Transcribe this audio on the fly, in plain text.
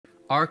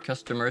Our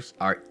customers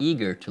are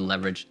eager to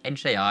leverage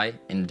Edge AI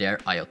in their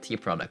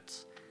IoT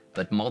products,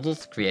 but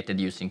models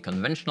created using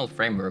conventional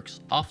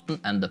frameworks often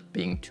end up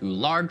being too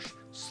large,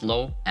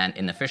 slow, and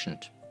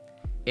inefficient.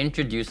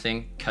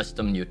 Introducing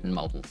custom Neuton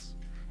models.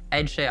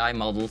 Edge AI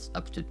models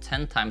up to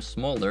 10 times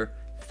smaller,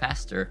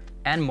 faster,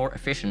 and more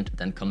efficient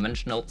than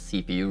conventional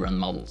CPU-run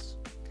models.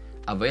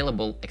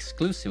 Available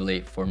exclusively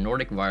for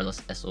Nordic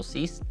wireless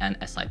SoCs and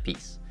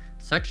SiPs,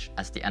 such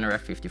as the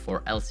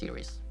nRF54L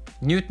series.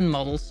 Neuton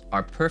models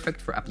are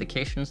perfect for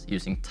applications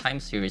using time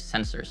series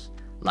sensors,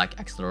 like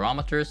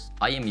accelerometers,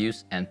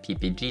 IMUs, and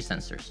PPG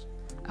sensors.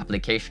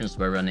 Applications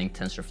where running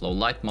TensorFlow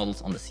Lite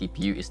models on the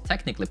CPU is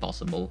technically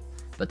possible,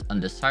 but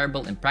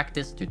undesirable in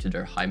practice due to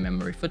their high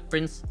memory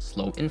footprints,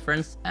 slow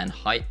inference, and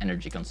high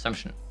energy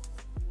consumption.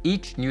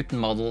 Each Neuton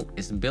model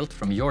is built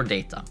from your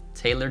data,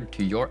 tailored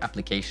to your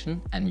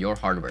application and your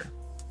hardware.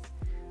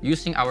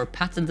 Using our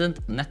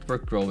patented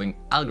network growing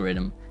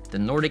algorithm, the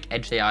Nordic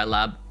Edge AI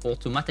lab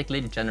automatically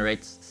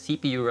generates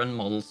CPU-run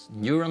models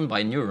neuron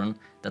by neuron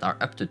that are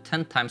up to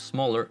 10 times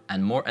smaller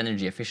and more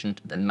energy efficient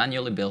than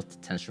manually built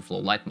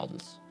TensorFlow Lite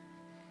models.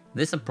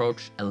 This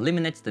approach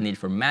eliminates the need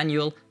for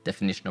manual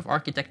definition of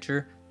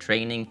architecture,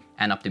 training,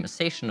 and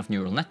optimization of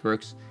neural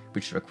networks,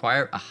 which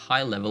require a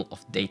high level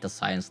of data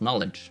science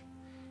knowledge.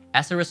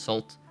 As a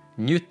result,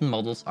 Neuton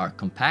models are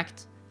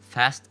compact,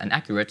 fast, and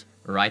accurate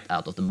right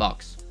out of the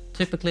box,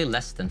 typically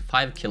less than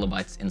 5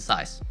 kilobytes in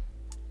size.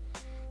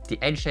 The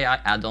Edge AI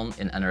add-on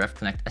in NRF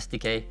Connect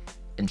SDK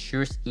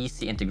ensures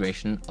easy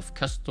integration of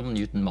custom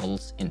Neuton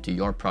models into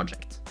your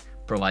project,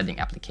 providing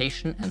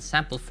application and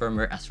sample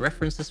firmware as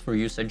references for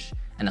usage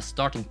and a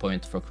starting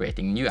point for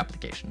creating new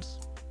applications.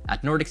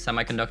 At Nordic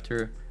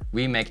Semiconductor,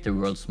 we make the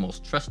world's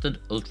most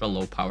trusted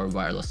ultra-low power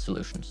wireless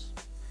solutions.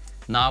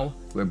 Now,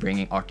 we're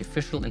bringing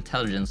artificial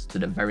intelligence to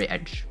the very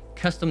edge.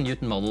 Custom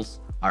Neuton models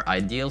are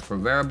ideal for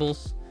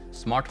wearables,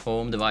 smart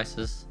home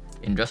devices,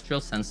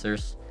 industrial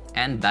sensors,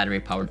 and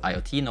battery-powered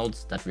IoT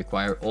nodes that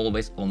require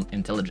always-on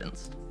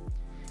intelligence.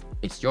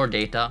 It's your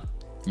data,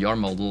 your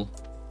model,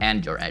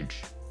 and your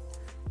edge.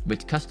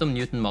 With custom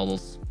Neuton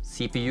models,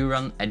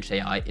 CPU-run Edge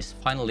AI is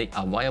finally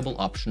a viable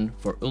option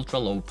for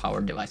ultra-low power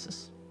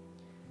devices.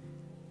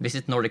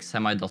 Visit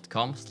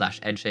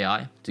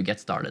nordicsemi.com/edgeai to get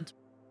started.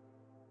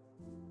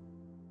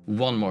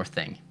 One more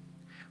thing.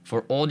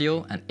 For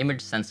audio and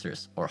image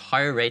sensors or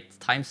higher rate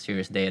time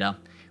series data,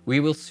 we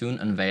will soon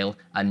unveil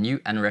a new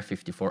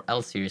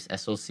nRF54L series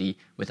SoC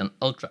with an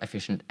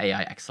ultra-efficient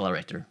AI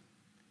accelerator.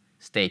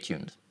 Stay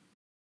tuned.